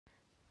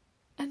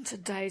In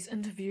today's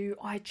interview,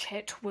 I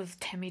chat with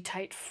Tami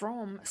Tate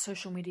from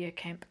Social Media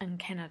Camp in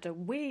Canada.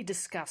 We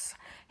discuss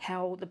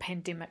how the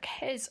pandemic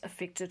has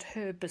affected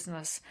her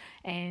business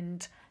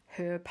and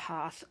her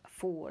path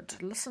forward.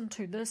 Listen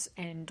to this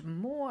and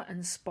more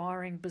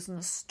inspiring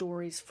business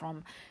stories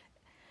from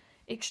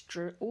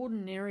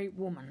extraordinary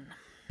women.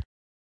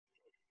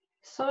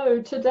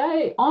 So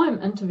today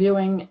I'm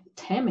interviewing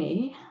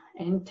Tami,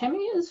 and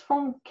Tami is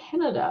from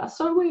Canada.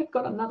 So we've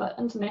got another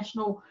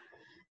international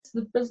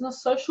the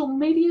business social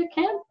media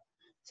camp.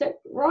 Is that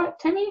right,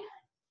 Tami?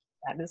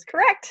 That is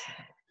correct.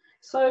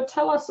 So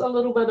tell us a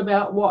little bit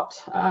about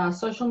what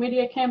social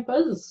media camp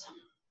is.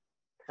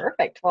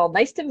 Perfect. Well,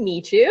 nice to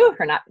meet you,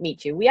 or not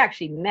meet you. We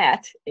actually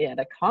met at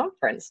a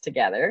conference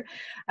together.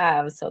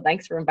 So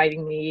thanks for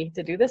inviting me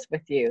to do this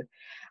with you.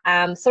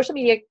 Social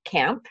Media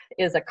Camp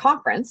is a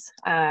conference,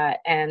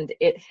 and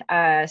it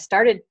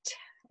started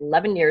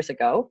 11 years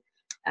ago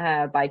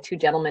by two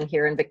gentlemen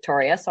here in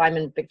Victoria. So I'm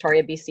in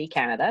Victoria, BC,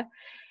 Canada.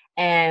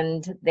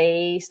 And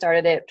they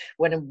started it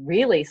when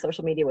really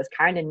social media was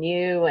kind of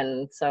new.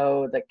 And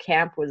so the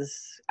camp was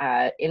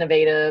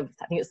innovative.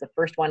 I think it was the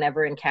first one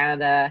ever in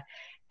Canada,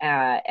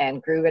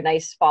 and grew a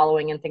nice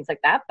following and things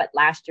like that. But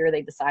last year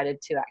they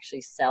decided to actually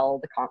sell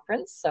the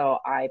conference. So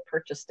I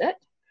purchased it.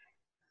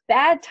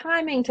 Bad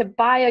timing to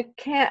buy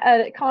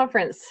a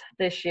conference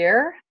this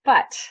year,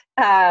 but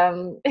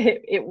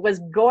it was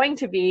going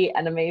to be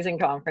an amazing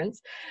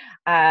conference.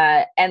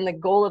 And the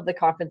goal of the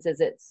conference is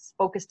it's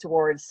focused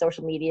towards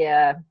social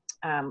media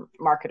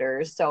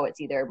marketers. So it's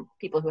either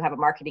people who have a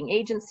marketing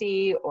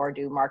agency or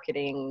do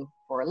marketing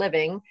for a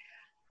living,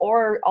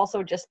 or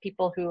also just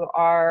people who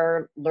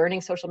are learning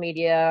social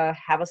media,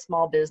 have a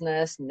small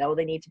business, know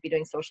they need to be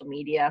doing social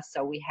media.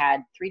 So we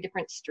had 3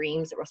 different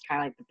streams. It was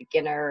kind of like the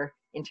beginner,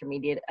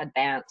 intermediate,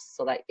 advanced,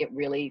 so that it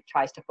really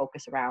tries to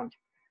focus around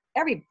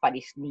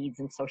everybody's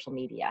needs in social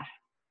media.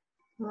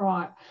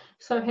 Right.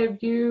 So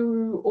have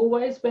you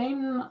always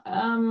been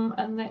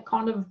in that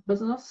kind of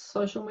business,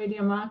 social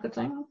media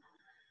marketing?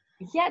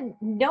 Yeah,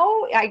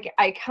 no,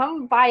 I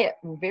come by it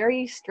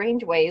very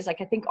strange ways.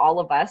 Like I think all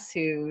of us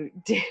who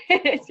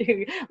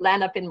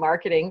land up in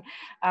marketing.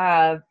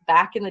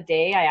 Back in the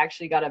day, I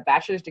actually got a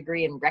bachelor's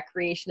degree in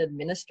recreation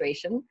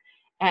administration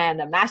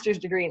and a master's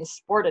degree in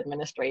sport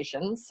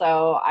administration.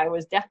 So I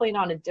was definitely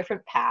on a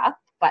different path,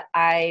 but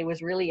I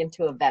was really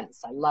into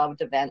events. I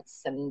loved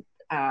events. And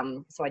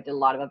so I did a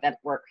lot of event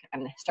work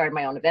and started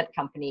my own event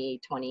company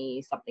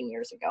 20 something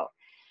years ago.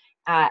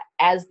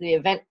 As the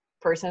event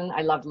person,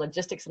 I loved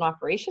logistics and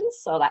operations,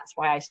 so that's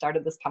why I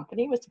started this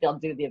company, was to be able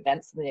to do the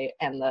events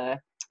and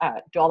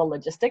do all the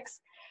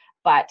logistics.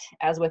 But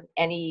as with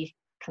any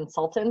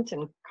consultant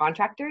and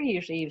contractor,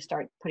 usually you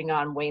start putting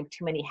on way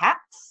too many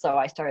hats. So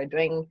I started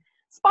doing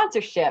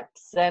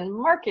sponsorships and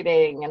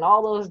marketing and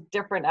all those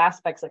different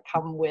aspects that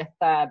come with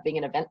being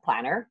an event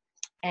planner.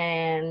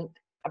 And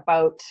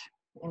about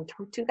in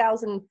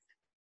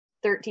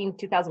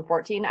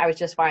 2014, I was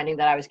just finding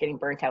that I was getting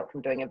burnt out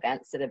from doing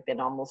events. It had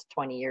been almost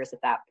 20 years at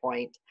that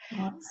point.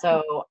 Wow.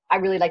 So I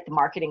really liked the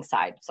marketing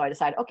side. So I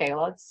decided, okay,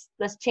 well,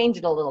 let's change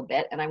it a little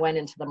bit. And I went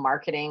into the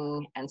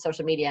marketing and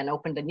social media and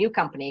opened a new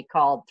company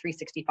called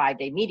 365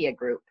 Day Media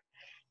Group.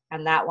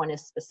 And that one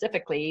is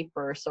specifically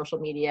for social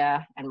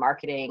media and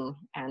marketing.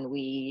 And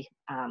we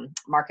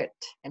market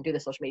and do the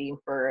social media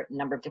for a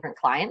number of different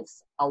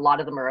clients. A lot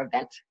of them are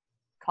event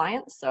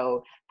clients,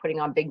 so putting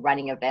on big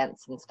running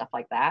events and stuff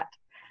like that.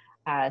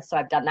 So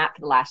I've done that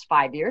for the last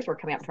 5 years. We're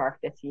coming up to our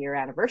 5th year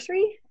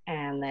anniversary.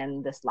 And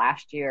then this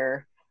last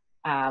year,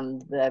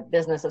 the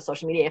business of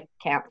Social Media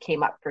Camp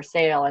came up for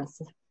sale. And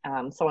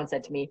someone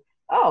said to me,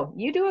 oh,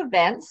 you do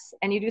events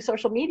and you do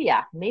social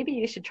media. Maybe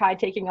you should try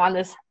taking on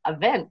this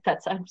event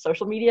that's a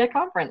social media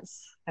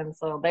conference. And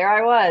so there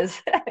I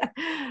was.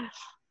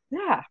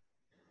 Yeah.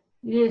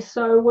 Yeah,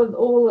 so with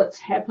all that's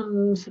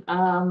happened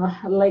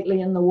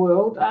lately in the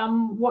world, I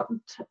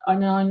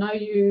know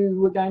you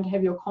were going to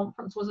have your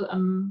conference, was it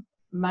in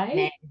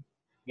May?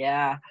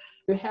 Yeah.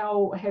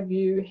 How have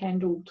you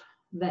handled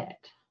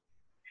that?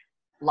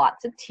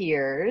 Lots of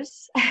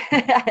tears.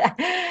 It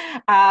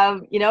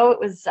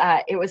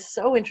was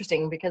so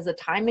interesting because the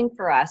timing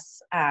for us,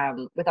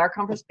 with our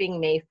conference being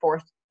May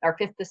 4th, or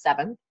 5th to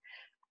 7th,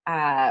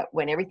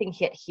 when everything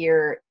hit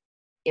here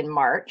in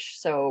March.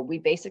 So we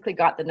basically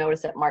got the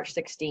notice that March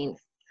 16th,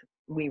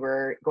 we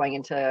were going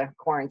into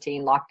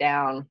quarantine,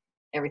 lockdown,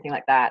 everything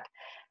like that.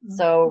 Mm-hmm.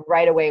 So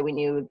right away, we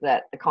knew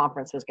that the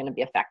conference was going to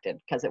be affected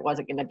because it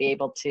wasn't going to be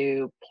able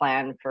to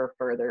plan for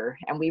further.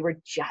 And we were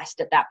just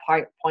at that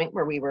point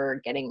where we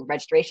were getting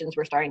registrations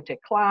were starting to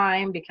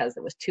climb because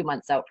it was 2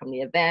 months out from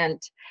the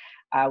event.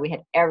 We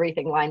had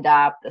everything lined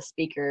up, the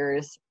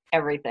speakers,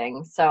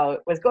 everything. So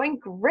it was going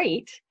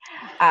great.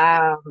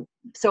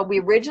 So we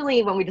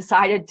originally, when we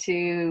decided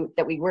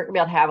that we weren't going to be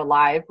able to have a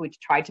live, we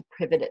tried to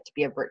pivot it to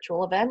be a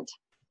virtual event.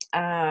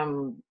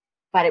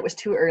 But it was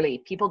too early.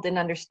 People didn't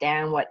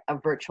understand what a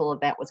virtual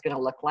event was going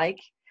to look like.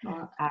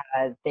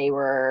 They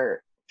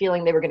were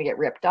feeling they were going to get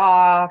ripped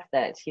off,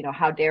 that,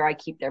 how dare I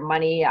keep their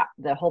money?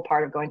 The whole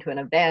part of going to an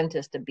event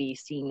is to be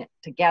seen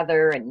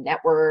together and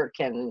network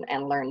and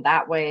learn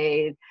that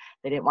way.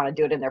 They didn't want to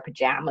do it in their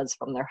pajamas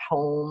from their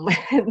home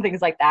and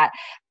things like that.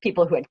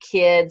 People who had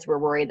kids were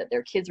worried that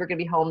their kids were going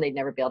to be home. They'd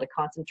never be able to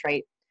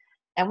concentrate.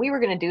 And we were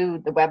going to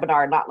do the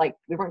webinar, not like,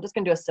 we weren't just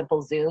going to do a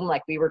simple Zoom,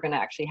 like we were going to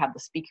actually have the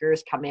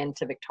speakers come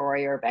into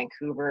Victoria or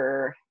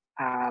Vancouver,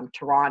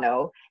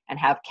 Toronto, and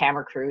have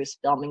camera crews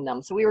filming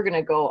them. So we were going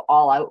to go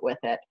all out with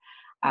it.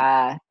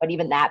 But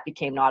even that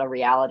became not a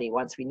reality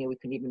once we knew we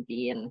couldn't even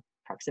be in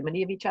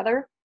proximity of each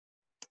other.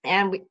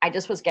 And I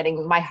just was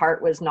my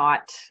heart was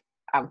not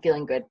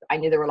feeling good. I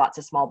knew there were lots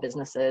of small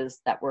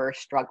businesses that were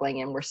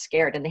struggling and were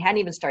scared, and they hadn't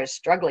even started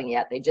struggling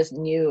yet. They just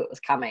knew it was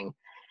coming.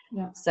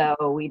 Yeah. So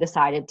we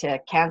decided to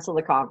cancel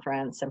the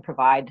conference and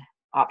provide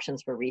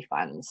options for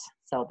refunds.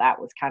 So that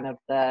was kind of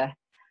the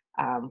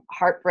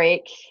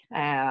heartbreak.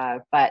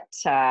 But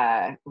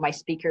my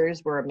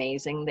speakers were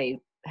amazing. They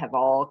have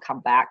all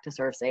come back to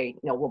sort of say,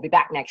 we'll be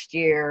back next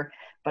year,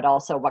 but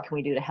also what can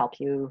we do to help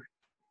you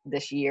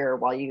this year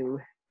while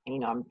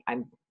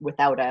I'm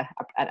without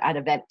an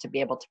event to be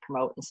able to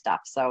promote and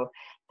stuff. So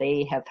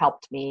they have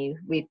helped me.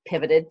 We've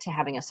pivoted to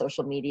having a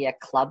social media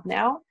club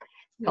now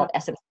called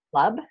SM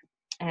Club.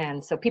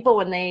 And so people,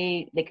 when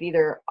they could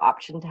either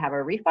option to have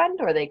a refund,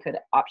 or they could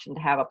option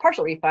to have a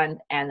partial refund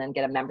and then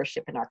get a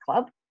membership in our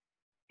club.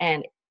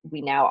 And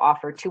we now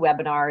offer 2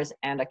 webinars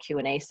and a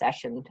Q&A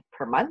session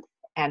per month.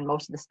 And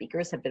most of the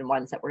speakers have been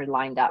ones that were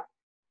lined up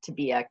to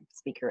be a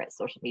speaker at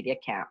Social Media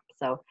Camp.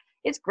 So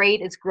it's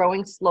great. It's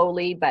growing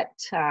slowly, but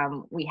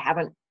we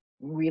haven't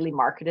really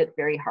marketed it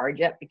very hard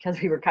yet,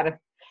 because we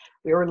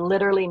were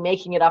literally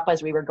making it up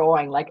as we were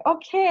going, like,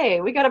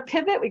 okay, we got to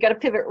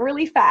pivot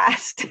really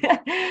fast,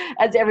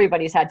 as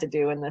everybody's had to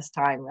do in this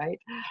time, right?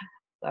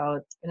 So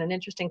it's been an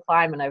interesting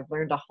climb, and I've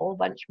learned a whole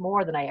bunch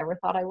more than I ever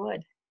thought I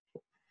would.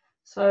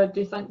 So do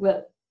you think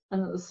that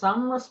in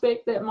some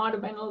respect that might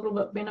have been a little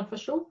bit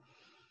beneficial?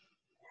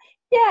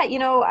 Yeah,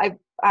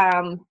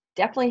 I've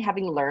definitely,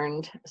 having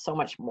learned so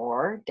much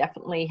more,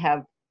 definitely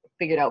have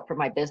figured out for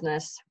my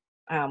business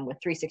with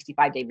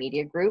 365-Day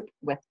Media Group,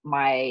 with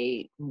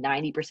my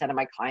 90% of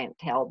my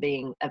clientele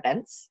being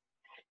events,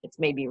 it's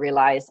made me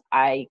realize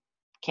I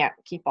can't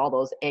keep all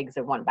those eggs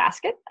in one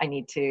basket. I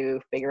need to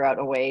figure out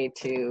a way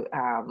to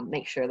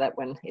make sure that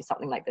when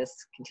something like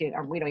this continues,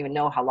 we don't even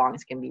know how long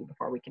it's going to be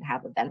before we can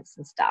have events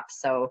and stuff.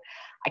 So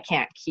I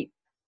can't keep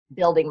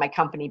building my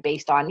company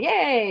based on,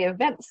 yay,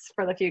 events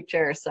for the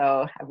future.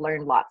 So I've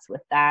learned lots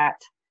with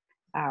that.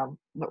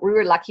 But we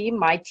were lucky.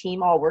 My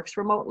team all works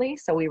remotely.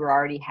 So we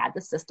already had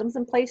the systems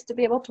in place to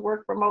be able to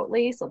work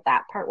remotely. So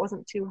that part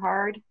wasn't too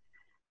hard.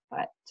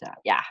 But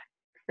yeah,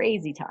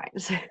 crazy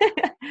times.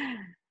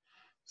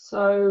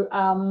 So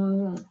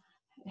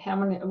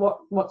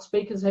what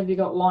speakers have you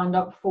got lined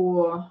up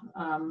for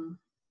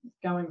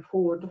going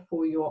forward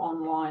for your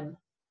online?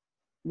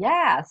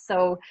 Yeah,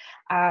 so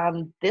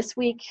this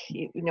week,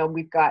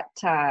 we've got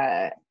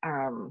a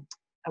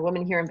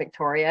woman here in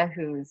Victoria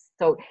who's,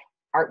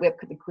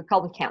 we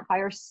call them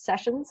campfire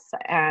sessions.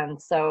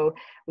 And so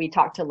we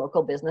talk to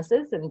local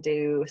businesses and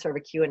do sort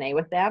of a Q&A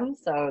with them.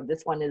 So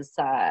this one is,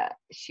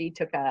 she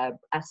took a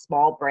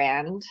small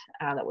brand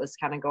that was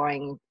kind of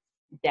going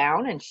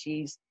down, and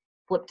she's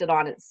flipped it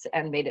on its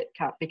and made it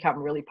become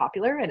really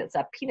popular. And it's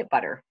a peanut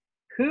butter.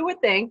 Who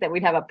would think that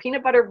we'd have a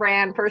peanut butter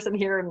brand person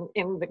here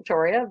in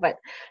Victoria? But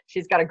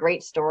she's got a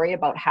great story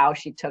about how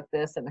she took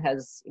this and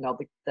has,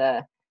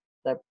 the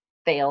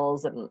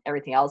fails and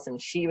everything else.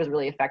 And she was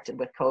really affected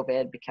with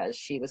COVID because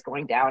she was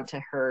going down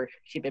to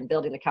she'd been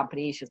building the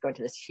company. She was going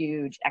to this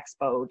huge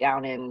expo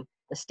down in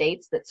the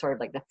States that's sort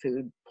of like the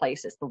food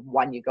place. It's the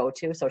one you go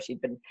to. So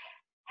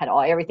had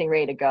everything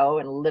ready to go,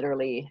 and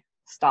literally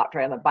stopped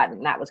right on the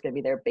button. That was going to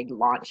be their big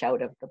launch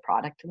out of the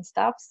product and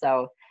stuff.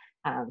 So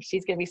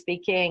she's going to be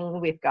speaking.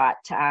 We've got,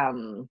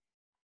 oh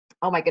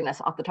my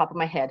goodness, off the top of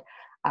my head,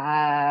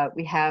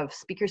 we have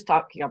speakers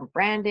talking on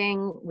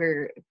branding.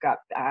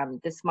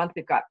 This month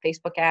we've got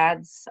Facebook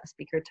ads, a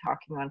speaker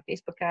talking on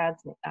Facebook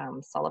ads,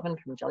 Sullivan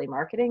from Jelly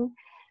Marketing.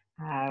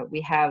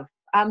 We have,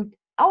 oh,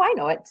 I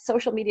know it,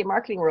 Social Media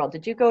Marketing World.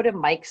 Did you go to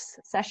Mike's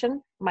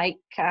session? Mike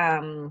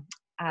Kim?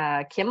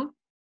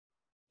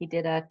 He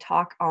did a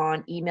talk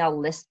on email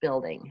list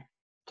building.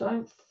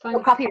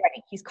 Copywriting.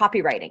 He's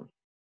copywriting.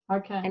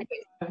 Okay. Anyway,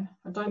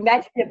 I don't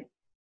imagine him.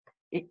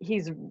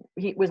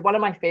 He was one of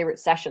my favorite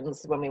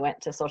sessions when we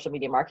went to Social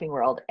Media Marketing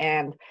World,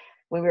 and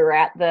when we were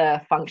at the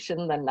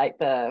function the night,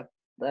 the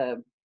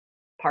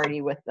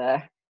party with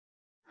the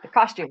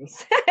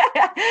costumes.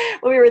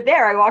 When we were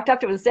there, I walked up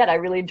to him and said, "I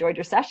really enjoyed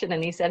your session,"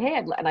 and he said, "Hey,"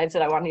 and I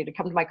said, "I want you to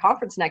come to my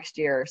conference next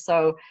year."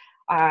 So.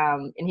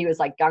 And he was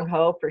like gung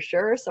ho for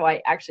sure. So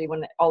I actually,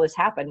 when all this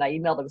happened, I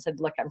emailed him and said,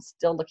 "Look, I'm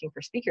still looking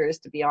for speakers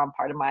to be on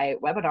part of my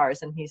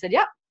webinars." And he said,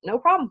 "Yeah, no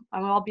problem.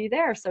 I'll be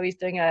there." So he's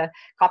doing a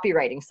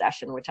copywriting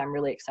session, which I'm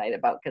really excited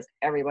about because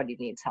everybody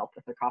needs help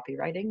with their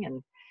copywriting,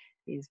 and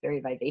he's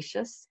very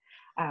vivacious.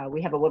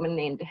 We have a woman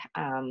named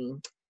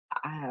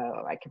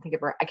I can think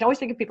of her. I can always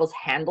think of people's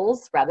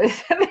handles rather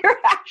than their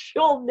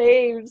actual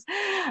names.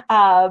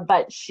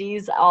 But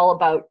she's all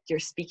about your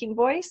speaking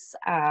voice.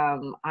 I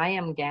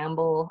am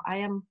Gamble.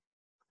 I'll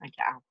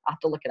have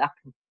to look it up.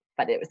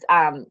 But it was,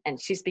 and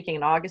she's speaking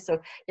in August.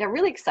 So yeah,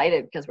 really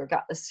excited because we've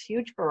got this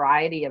huge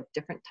variety of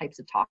different types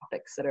of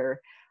topics that are,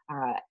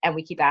 and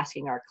we keep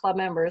asking our club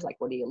members, like,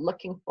 what are you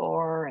looking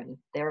for? And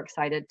they're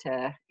excited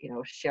to,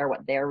 share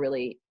what they're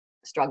really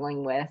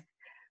struggling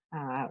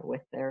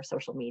with their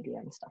social media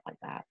and stuff like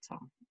that. So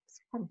it's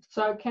fun.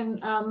 So can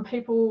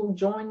people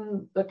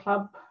join the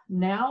club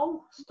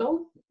now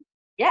still?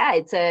 Yeah,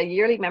 it's a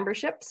yearly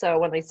membership. So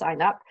when they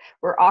sign up,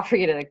 we're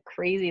offering it at a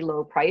crazy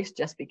low price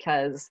just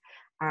because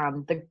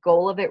the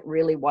goal of it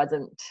really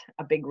wasn't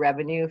a big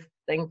revenue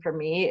thing for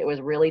me. It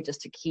was really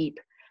just to keep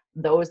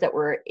those that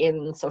were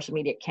in social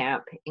media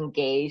camp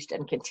engaged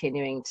and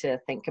continuing to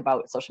think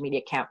about social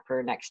media camp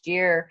for next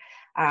year,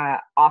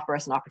 offer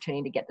us an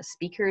opportunity to get the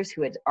speakers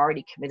who had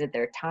already committed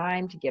their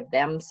time to give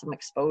them some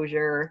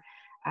exposure.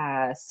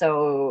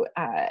 So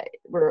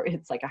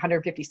it's like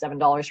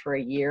 $157 for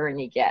a year, and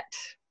you'll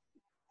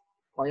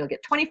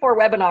get 24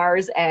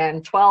 webinars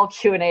and 12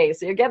 Q&As.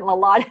 So you're getting a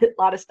lot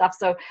of stuff.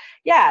 So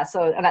yeah,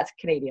 and that's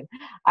Canadian.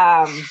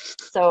 And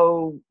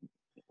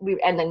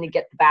then you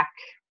get the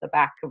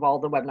back of all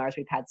the webinars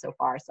we've had so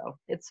far. So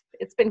it's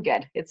been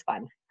good. It's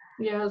fun.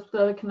 Yeah,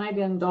 the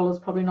Canadian dollar's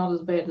probably not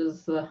as bad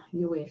as the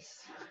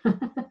US.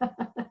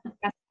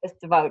 That's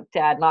just about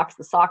knocks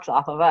the socks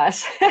off of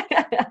us.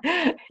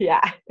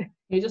 Yeah.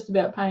 You're just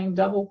about paying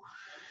double.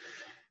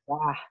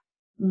 Wow.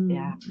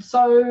 Yeah.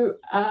 So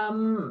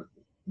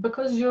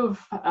because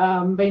you've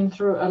been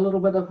through a little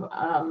bit of,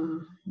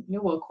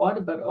 quite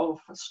a bit of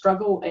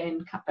struggle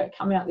and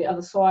come out the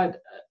other side,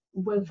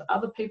 with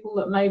other people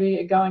that maybe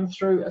are going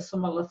through a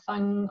similar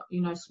thing,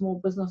 small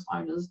business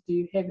owners, do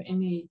you have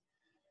any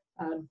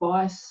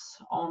advice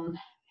on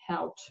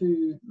how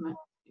to,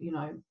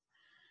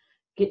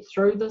 get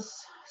through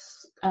this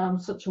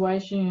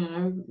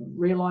situation,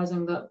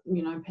 realizing that,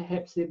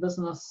 perhaps their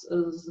business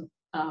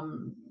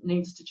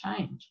needs to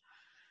change?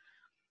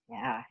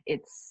 Yeah,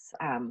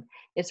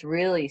 it's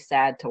really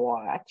sad to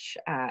watch,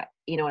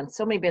 and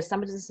some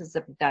businesses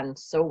have done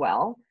so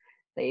well.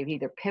 They've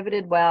either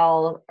pivoted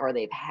well, or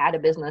they've had a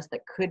business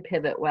that could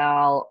pivot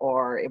well,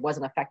 or it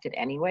wasn't affected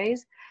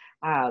anyways.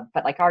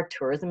 But like our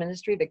tourism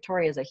industry,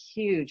 Victoria is a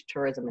huge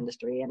tourism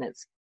industry, and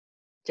it's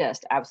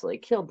just absolutely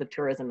killed the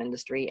tourism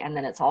industry. And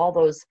then it's all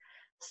those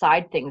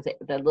side things,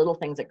 the little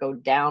things that go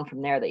down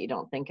from there that you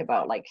don't think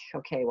about, like,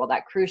 okay, well,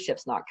 that cruise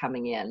ship's not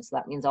coming in, so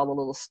that means all the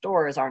little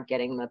stores aren't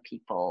getting the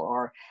people,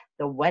 or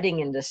the wedding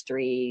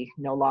industry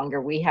no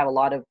longer. We have a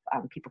lot of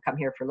people come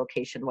here for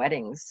location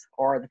weddings,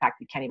 or the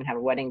fact we can't even have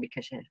a wedding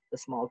because of the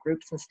small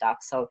groups and stuff.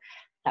 So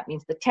that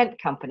means the tent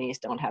companies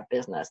don't have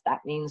business.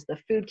 That means the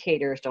food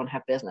caterers don't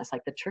have business.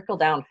 Like, the trickle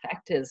down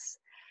effect is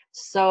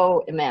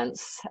so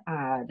immense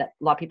that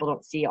a lot of people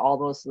don't see all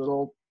those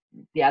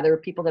the other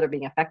people that are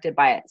being affected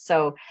by it.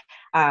 So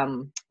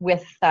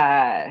with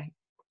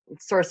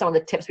sort of some of the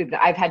tips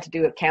I've had to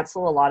do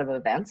cancel a lot of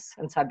events.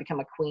 And so I've become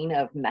a queen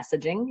of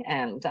messaging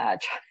and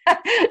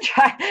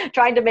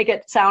trying to make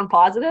it sound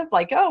positive.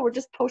 Like, oh, we're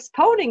just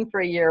postponing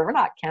for a year. We're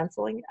not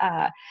canceling.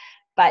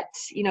 But,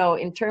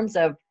 in terms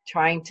of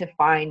trying to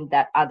find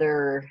that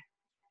other,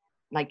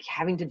 like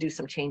having to do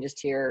some changes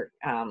to your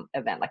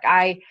event.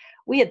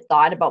 We had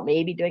thought about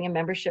maybe doing a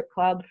membership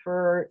club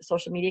for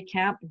social media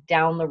camp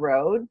down the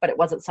road, but it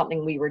wasn't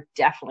something we were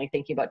definitely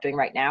thinking about doing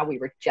right now. We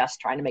were just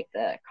trying to make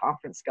the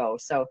conference go.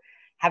 So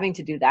having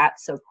to do that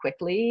so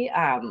quickly,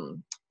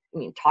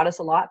 taught us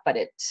a lot, but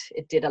it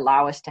did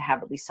allow us to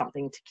have at least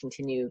something to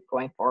continue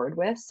going forward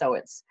with. So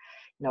it's,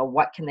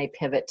 what can they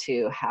pivot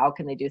to? How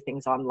can they do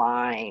things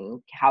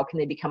online? How can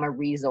they become a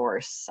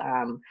resource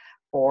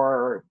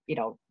for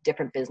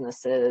different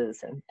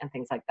businesses and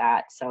things like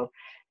that. So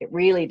it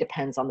really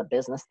depends on the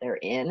business they're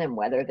in and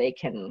whether they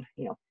can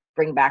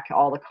bring back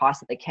all the costs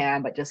that they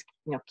can, but just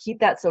keep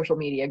that social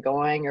media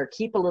going, or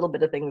keep a little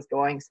bit of things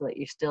going so that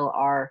you still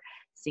are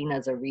seen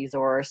as a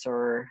resource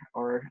or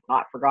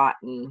not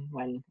forgotten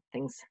when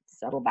things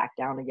settle back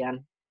down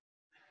again.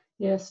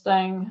 Yeah,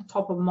 staying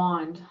top of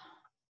mind.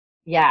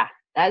 Yeah,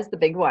 that is the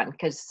big one,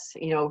 because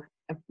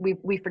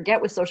we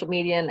forget with social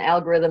media and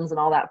algorithms and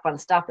all that fun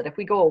stuff that if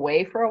we go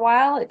away for a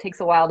while, it takes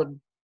a while to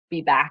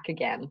be back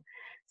again.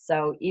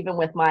 So even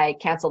with my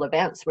canceled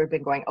events, we've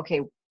been going,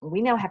 okay,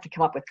 we now have to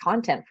come up with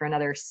content for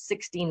another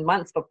 16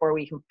 months before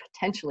we can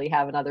potentially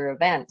have another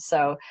event.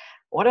 So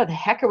what the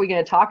heck are we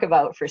going to talk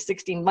about for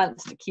 16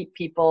 months to keep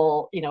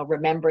people,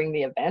 remembering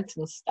the event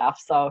and stuff?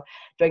 So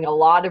doing a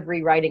lot of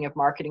rewriting of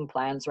marketing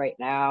plans right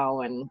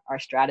now and our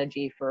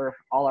strategy for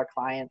all our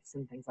clients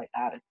and things like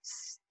that.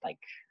 It's like,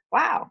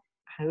 wow.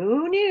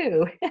 Who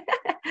knew?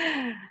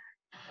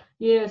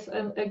 Yes,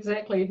 and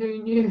exactly.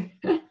 Who knew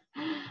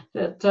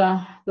that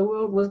the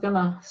world was going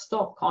to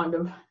stop, kind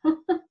of.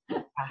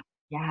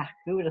 Yeah,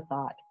 who would have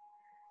thought?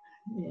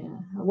 Yeah,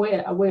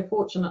 we're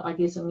fortunate, I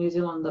guess, in New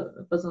Zealand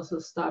that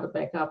businesses started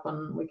back up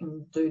and we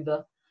can do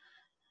the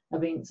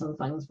events and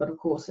things. But of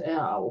course,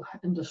 our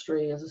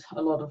industry is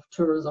a lot of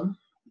tourism.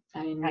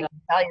 And I can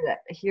tell you that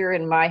here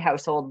in my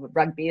household,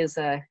 rugby is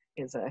a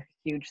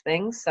huge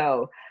thing.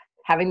 So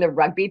having the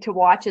rugby to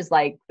watch is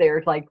like,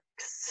 they're like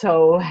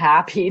so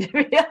happy to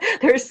be,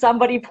 there's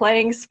somebody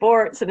playing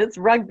sports and it's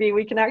rugby.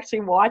 We can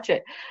actually watch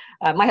it.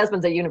 My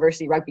husband's a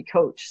university rugby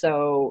coach,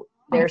 so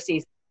their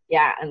season,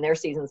 and their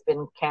season's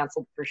been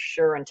canceled for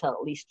sure until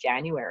at least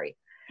January.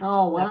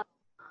 Oh wow! So,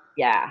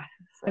 yeah,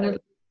 so. And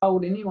it's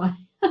cold anyway.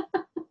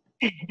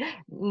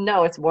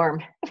 No, it's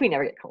warm. We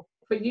never get cold.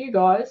 For you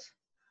guys,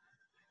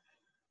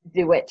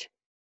 do which?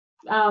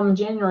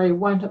 January,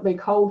 won't it be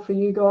cold for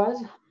you guys?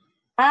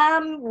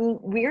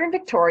 We're in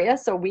Victoria,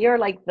 so we are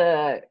like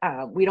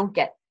we don't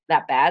get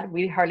that bad.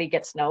 We hardly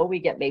get snow. We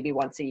get maybe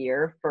once a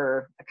year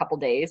for a couple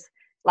days.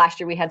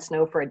 Last year we had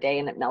snow for a day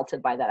and it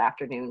melted by that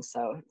afternoon.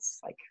 So it's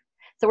like,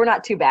 so we're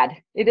not too bad.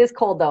 It is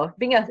cold though.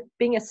 Being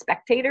a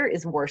spectator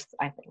is worse,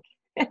 I think.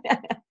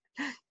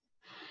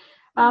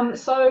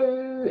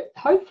 So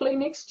hopefully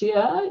next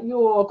year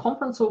your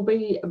conference will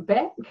be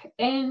back.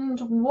 And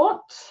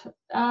what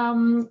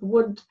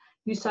would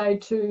you say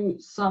to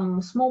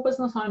some small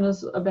business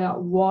owners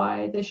about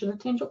why they should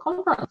attend your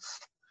conference?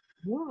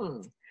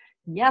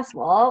 Yes,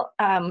 well,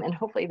 and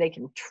hopefully they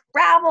can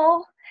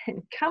travel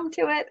and come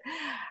to it.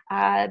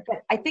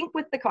 But I think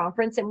with the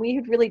conference, and we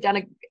have really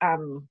done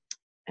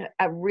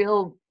a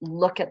real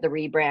look at the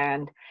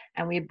rebrand,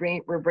 and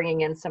we're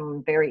bringing in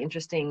some very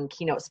interesting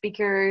keynote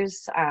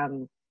speakers.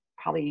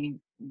 Probably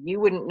you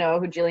wouldn't know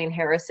who Jillian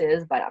Harris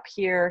is, but up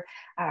here,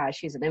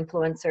 she's an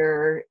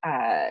influencer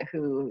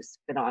who's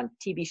been on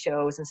TV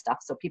shows and stuff.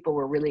 So people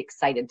were really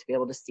excited to be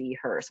able to see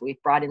her. So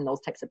we've brought in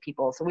those types of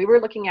people. So we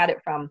were looking at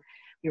it from,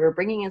 we were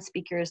bringing in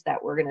speakers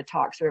that were going to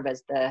talk sort of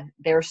as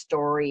their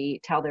story,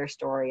 tell their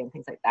story and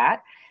things like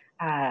that.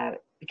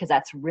 Because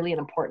that's really an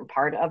important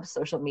part of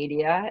social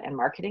media and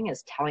marketing,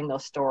 is telling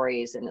those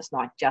stories. And it's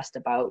not just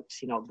about,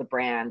 the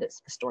brand, it's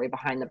the story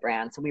behind the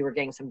brand. So we were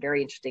getting some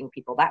very interesting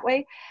people that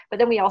way. But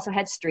then we also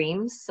had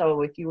streams.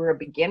 So if you were a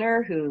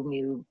beginner who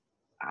knew,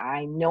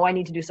 I know I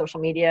need to do social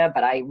media,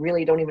 but I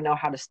really don't even know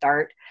how to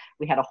start,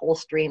 we had a whole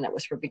stream that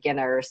was for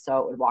beginners. So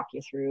it would walk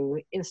you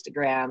through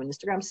Instagram and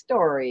Instagram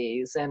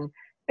stories and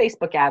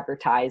Facebook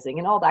advertising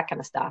and all that kind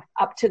of stuff,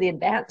 up to the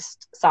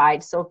advanced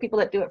side. So people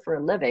that do it for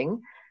a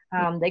living,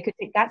 they could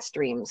take that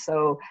stream.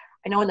 So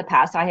I know in the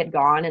past I had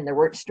gone and there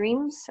weren't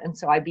streams. And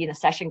so I'd be in a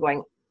session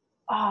going,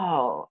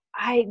 oh,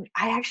 I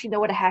actually know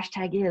what a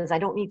hashtag is. I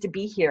don't need to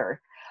be here.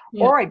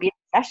 Yeah. Or I'd be in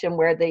a session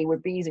where they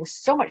would be using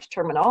so much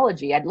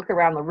terminology. I'd look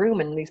around the room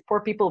and these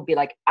poor people would be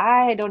like,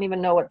 I don't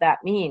even know what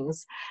that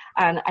means.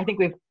 And I think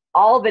we've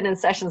all been in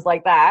sessions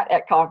like that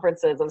at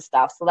conferences and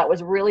stuff. So that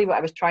was really what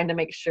I was trying to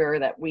make sure,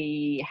 that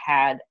we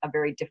had a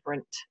very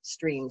different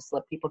stream so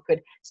that people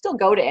could still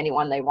go to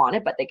anyone they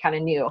wanted, but they kind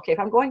of knew, okay, if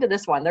I'm going to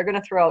this one, they're going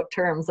to throw out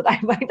terms that I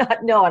might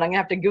not know and I'm going to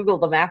have to Google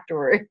them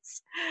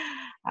afterwards.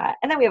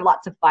 And then we have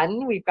lots of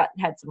fun. We've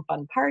had some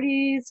fun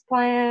parties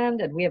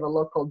planned, and we have a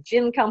local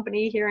gin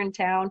company here in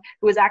town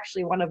who was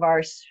actually one of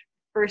our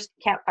first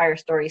campfire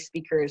story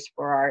speakers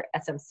for our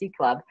SMC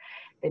club.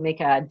 They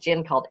make a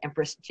gin called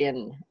Empress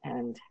Gin,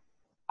 and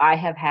I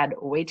have had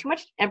way too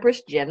much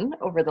Empress Gin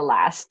over the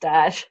last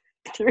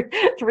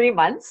 3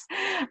 months.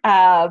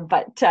 So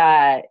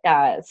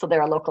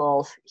they're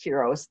local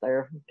heroes.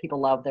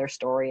 People love their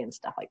story and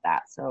stuff like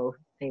that. So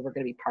they were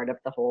going to be part of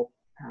the whole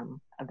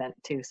event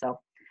too. So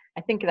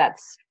I think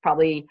that's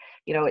probably,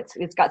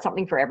 it's got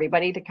something for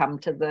everybody to come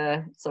to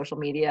the social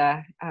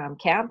media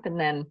camp. And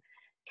then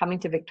coming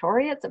to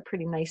Victoria, it's a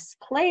pretty nice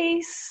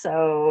place.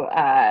 So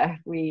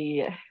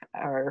we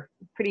are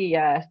pretty,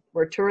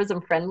 we're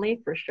tourism friendly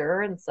for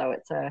sure. And so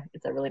it's a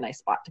really nice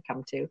spot to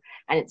come to.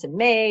 And it's in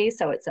May,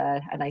 so it's a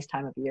nice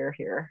time of year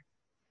here.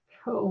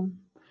 Cool.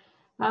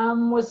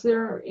 Was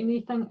there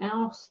anything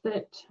else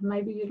that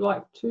maybe you'd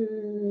like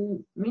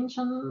to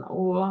mention,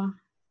 or?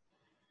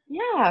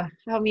 Yeah,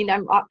 I mean,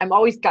 I'm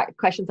always got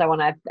questions I want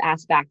to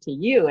ask back to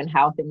you, and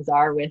how things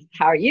are with,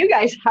 how are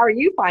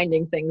you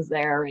finding things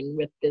there and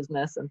with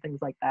business and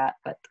things like that?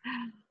 But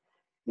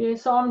yeah,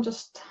 so I'm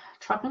just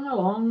trucking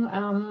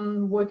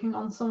along, working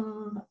on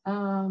some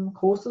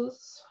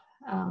courses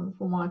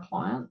for my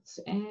clients,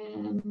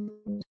 and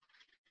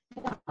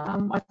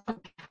I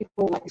think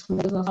people like small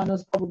business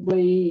owners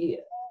probably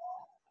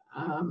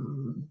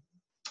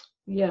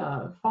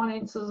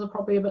finances are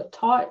probably a bit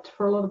tight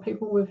for a lot of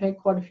people. We've had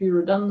quite a few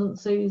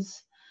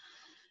redundancies,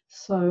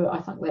 so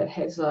I think that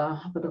has a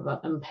bit of an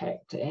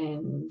impact,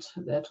 and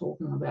they're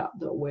talking about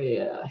that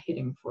we're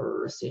heading for a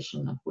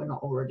recession if we're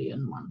not already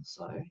in one.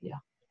 So yeah.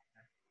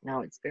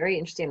 No, it's very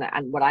interesting.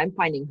 And what I'm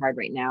finding hard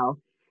right now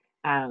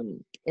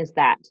is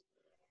that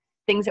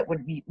things that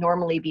would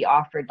normally be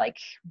offered, like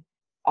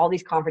all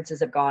these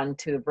conferences have gone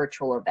to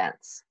virtual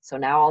events. So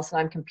now all of a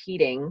sudden I'm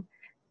competing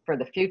for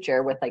the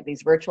future with like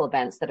these virtual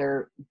events that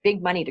are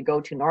big money to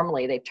go to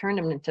normally. They've turned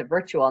them into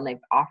virtual, and they're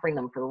offering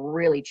them for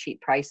really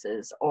cheap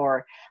prices,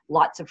 or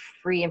lots of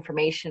free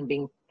information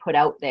being put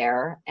out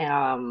there.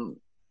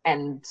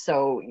 and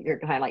so you're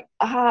kind of like,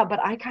 but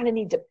I kind of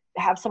need to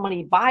have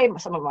somebody buy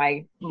some of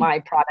my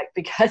product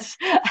because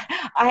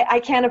I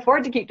can't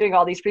afford to keep doing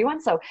all these free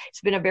ones. So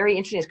it's been a very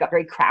interesting, it's got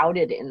very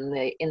crowded in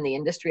the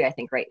industry, I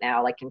think, right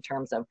now, like in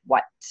terms of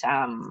what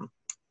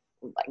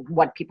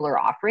people are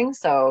offering.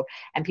 So,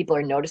 and people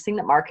are noticing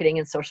that marketing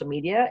and social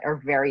media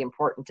are very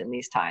important in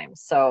these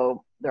times.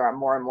 So there are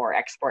more and more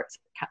experts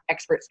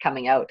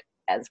coming out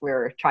as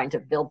we're trying to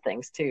build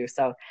things too.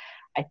 So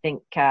I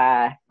think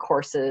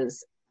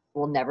courses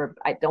will never,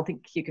 I don't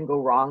think you can go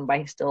wrong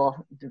by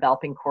still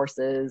developing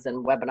courses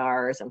and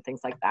webinars and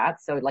things like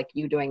that. So like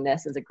you doing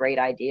this is a great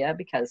idea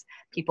because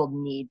people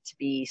need to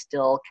be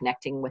still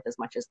connecting with as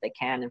much as they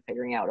can and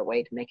figuring out a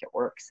way to make it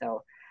work.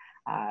 So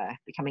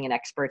becoming an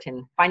expert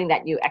and finding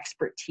that new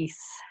expertise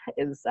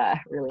is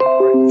really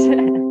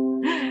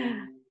important.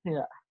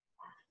 Yeah.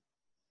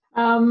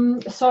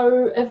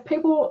 So if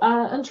people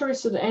are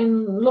interested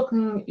in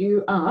looking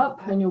you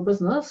up in your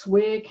business,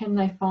 where can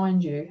they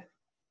find you?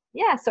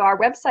 Yeah, so our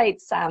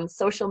website's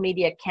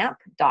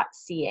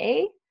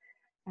socialmediacamp.ca.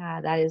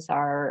 That is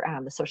our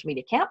the social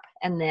media camp,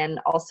 and then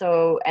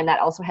also, and that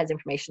also has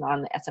information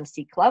on the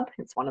SMC Club.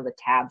 It's one of the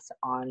tabs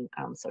on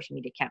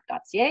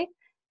socialmediacamp.ca.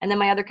 And then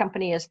my other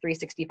company is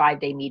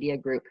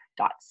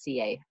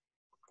 365daymediagroup.ca.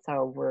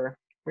 So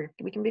we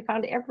can be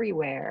found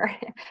everywhere,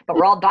 but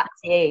we're all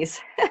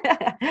 .cas.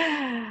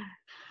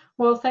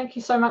 Well, thank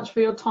you so much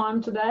for your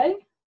time today.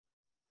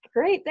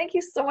 Great, thank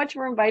you so much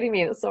for inviting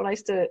me. It was so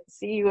nice to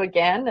see you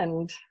again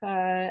and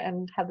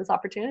have this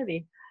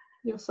opportunity.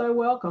 You're so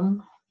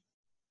welcome.